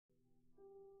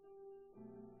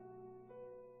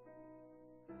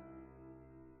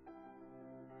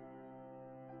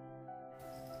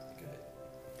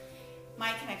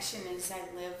connection is I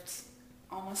lived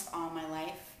almost all my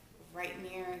life right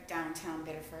near downtown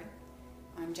Biddeford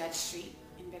on Judge Street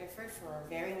in Biddeford for a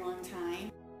very long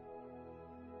time.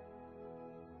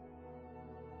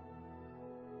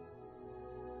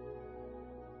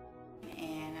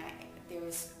 And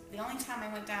the only time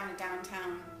I went down to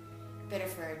downtown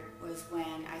Biddeford was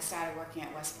when I started working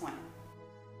at West Point.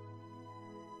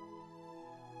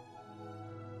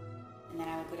 And then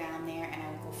I would go down there and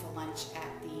I would go for lunch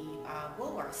at the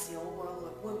Woolworths, the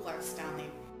old Woolworths down there.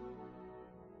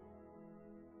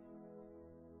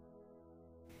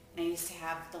 And I used to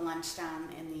have the lunch down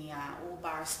in the old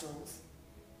bar stools.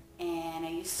 And I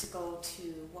used to go to,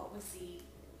 what was the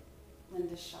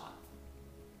Linda shop?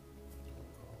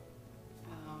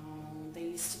 There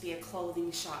used to be a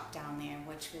clothing shop down there,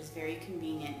 which was very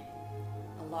convenient.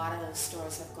 A lot of those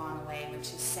stores have gone away,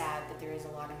 which is sad, but there is a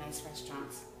lot of nice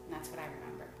restaurants, and that's what I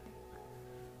remember.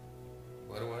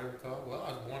 What do I recall? Well,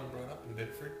 I was born and brought up in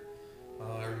Biddeford.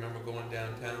 I remember going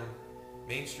downtown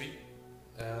Main Street.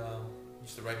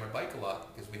 Used to ride my bike a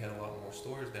lot because we had a lot more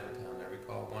stores downtown. I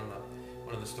recall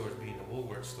one of the stores being the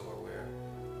Woolworths store, where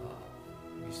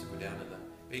we used to go down to the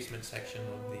basement section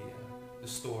of the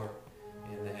store,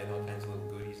 and they had all kinds of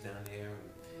little goodies down there,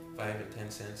 and 5 and 10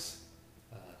 cents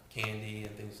candy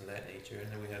and things of that nature.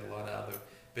 And then we had a lot of other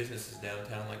businesses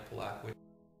downtown like Palakwitch,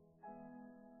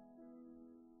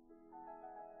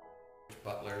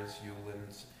 Butler's,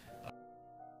 Hewlin's.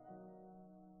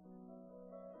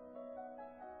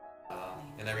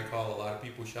 And I recall a lot of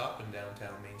people shopping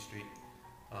downtown Main Street,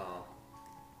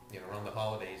 around the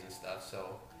holidays and stuff.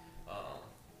 So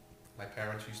my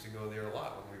parents used to go there a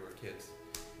lot when we were kids.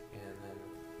 And then,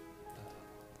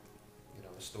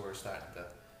 the store started to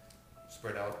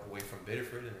spread out away from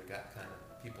Biddeford, and it got kind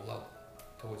of people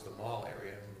out towards the mall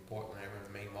area in Portland. I remember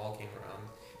the main mall came around.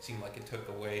 It seemed like it took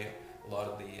away a lot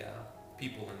of the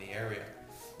people in the area,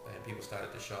 and people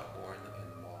started to shop more in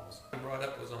the malls. I brought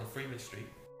up was on Freeman Street.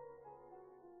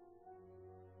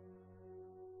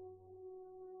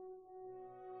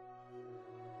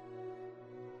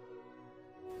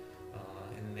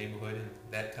 In the neighborhood, and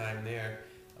that time there,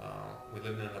 we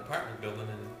lived in an apartment building,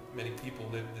 and many people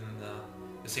lived in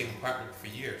the same apartment for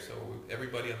years. So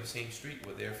everybody on the same street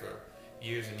were there for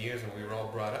years and years, and we were all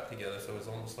brought up together. So it was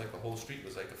almost like the whole street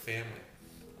was like a family.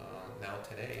 Now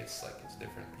today, it's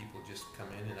different. People just come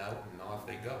in and out, and off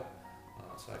they go.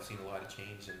 So I've seen a lot of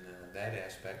change in that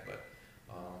aspect, but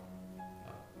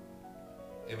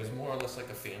it was more or less like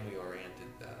a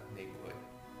family-oriented neighborhood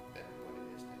than what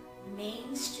it is now.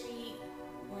 Main Street,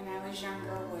 when I was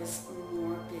younger, was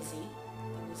more busy.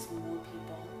 There was more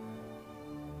people.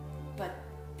 But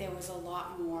there was a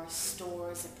lot more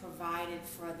stores that provided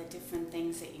for the different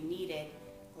things that you needed,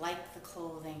 like the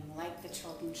clothing, like the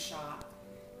children's shop,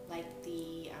 like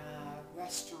the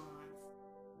restaurants.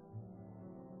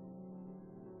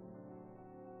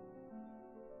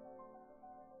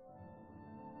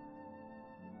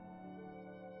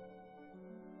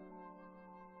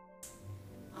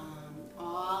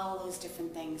 All those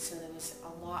different things, so there was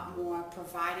a lot more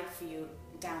provided for you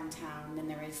downtown than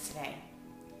there is today.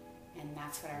 And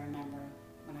that's what I remember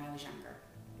when I was younger.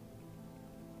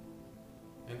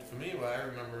 And for me, what I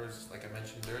remember is, like I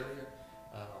mentioned earlier,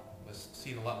 was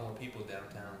seeing a lot more people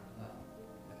downtown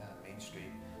Main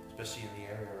Street, especially in the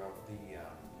area of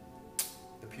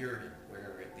the Puritan,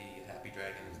 where the Happy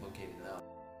Dragon is located now.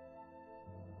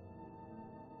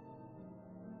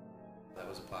 That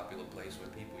was a popular place where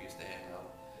people used to hang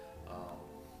out.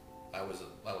 I was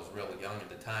really young at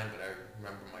the time, but I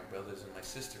remember my brothers and my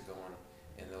sister going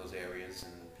in those areas,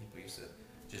 and people used to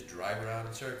just drive around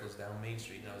in circles down Main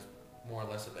Street, and I was more or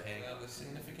less of a hangout. The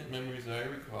significant memories I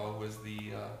recall was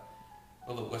the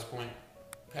West Point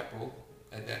Pepperell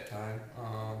at that time.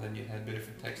 Then you had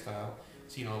Biddeford Textile,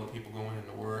 seeing all the people going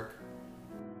into work.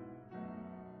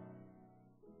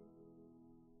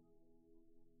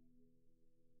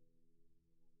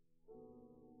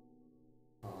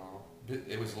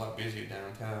 It was a lot busier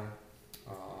downtown,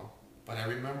 but I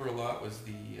remember a lot was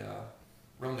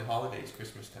around the holidays,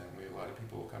 Christmas time, we had a lot of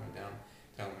people coming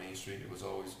down Main Street. It was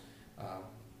always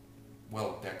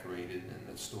well decorated, and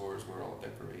the stores were all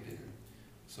decorated. And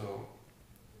so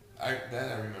I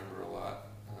remember a lot,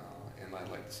 and I'd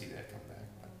like to see that come back.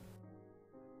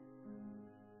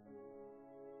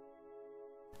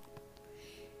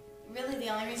 Really, the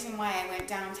only reason why I went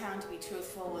downtown, to be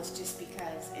truthful, was just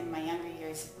because in my younger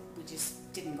years we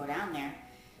just didn't go down there.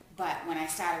 But when I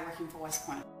started working for West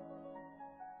Point,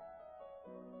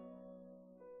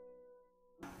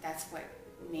 that's what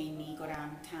made me go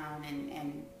downtown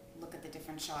and look at the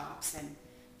different shops. And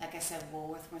like I said,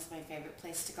 Woolworth was my favorite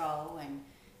place to go, and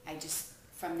I just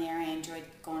from there I enjoyed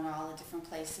going to all the different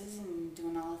places and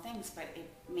doing all the things, but it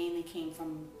mainly came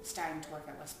from starting to work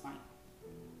at West Point.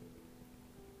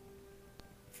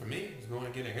 For me, it was going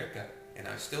to get a haircut, and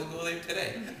I still go there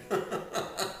today.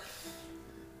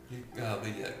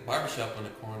 The barbershop on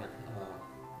the corner,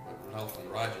 Ralph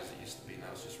and Rogers it used to be, now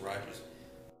it's just Rogers.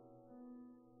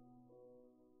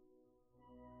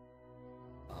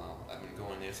 I've been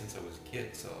going there since I was a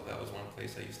kid, so that was one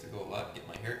place I used to go a lot to get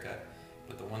my hair cut.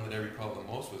 But the one that I recall the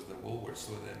most was the Woolworth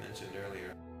store that I mentioned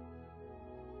earlier.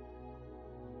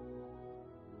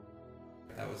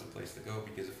 That was a place to go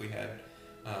because if we had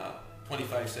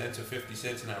 25 cents or 50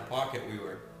 cents in our pocket, we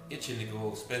were itching to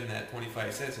go spend that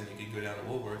 25 cents, and you could go down to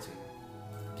Woolworth's and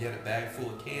get a bag full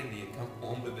of candy and come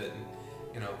home with it.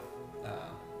 And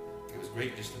it was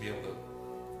great just to be able to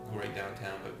go right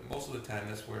downtown. But most of the time,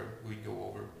 that's where we'd go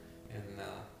over and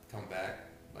come back.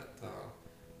 But a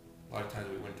lot of times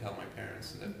we wouldn't tell my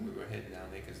parents that we were heading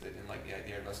down there because they didn't like the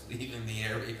idea of us leaving the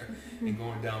area and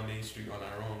going down Main Street on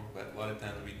our own. But a lot of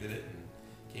times we did it and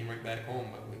came right back home,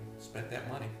 but we spent that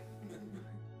money.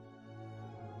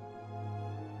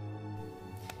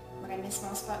 What I miss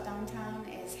most about downtown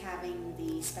is having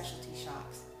the specialty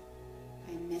shops.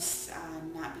 I miss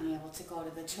not being able to go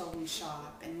to the children's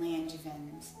shop and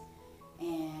Langevins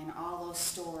and all those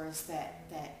stores that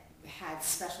had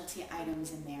specialty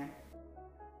items in there.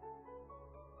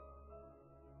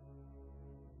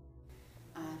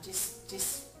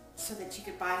 Just so that you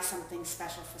could buy something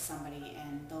special for somebody,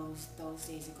 and those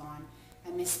days are gone. I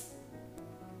miss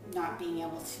not being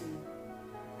able to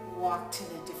walk to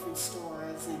the different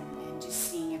stores and just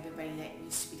seeing everybody that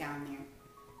used to be down there.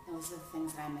 Those are the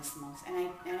things that I miss the most. And I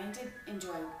did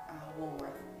enjoy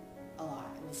Woolworth a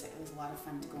lot. It was a lot of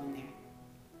fun to go in there,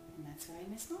 and that's what I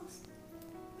miss most.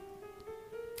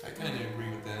 I kind of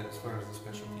agree with that as far as the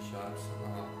specialty shops.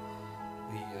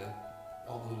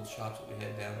 All the little shops that we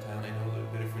had downtown. I know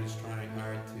that Biddeford is trying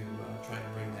hard to try to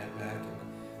bring that back,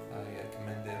 and I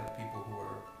commend the people who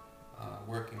are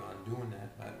working on doing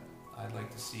that. But I'd like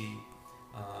to see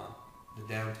the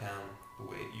downtown the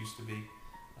way it used to be,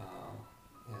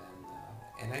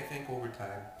 and I think over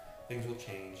time things will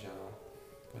change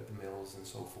with the mills and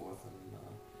so forth, and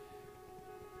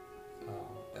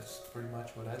that's pretty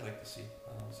much what I'd like to see.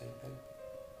 Same thing,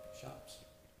 shops.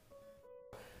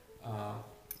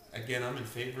 Again, I'm in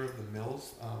favor of the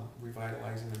mills,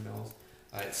 revitalizing the mills.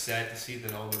 It's sad to see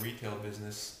that all the retail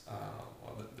business,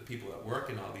 the people that work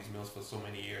in all these mills for so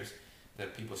many years,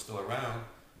 that people still around,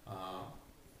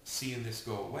 seeing this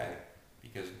go away.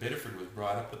 Because Biddeford was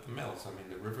brought up with the mills. I mean,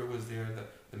 the river was there,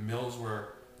 the mills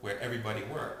were where everybody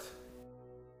worked.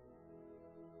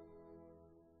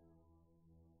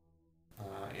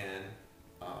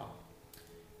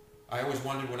 I always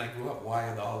wondered when I grew up, why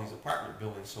are all these apartment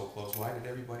buildings so close? Why did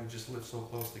everybody just live so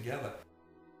close together?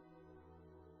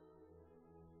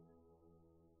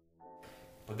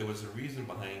 But there was a reason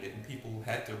behind it, and people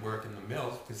had to work in the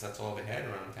mills because that's all they had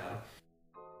around town.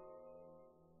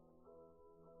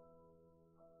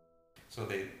 So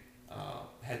they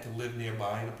had to live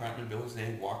nearby in apartment buildings and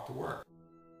they'd walk to work.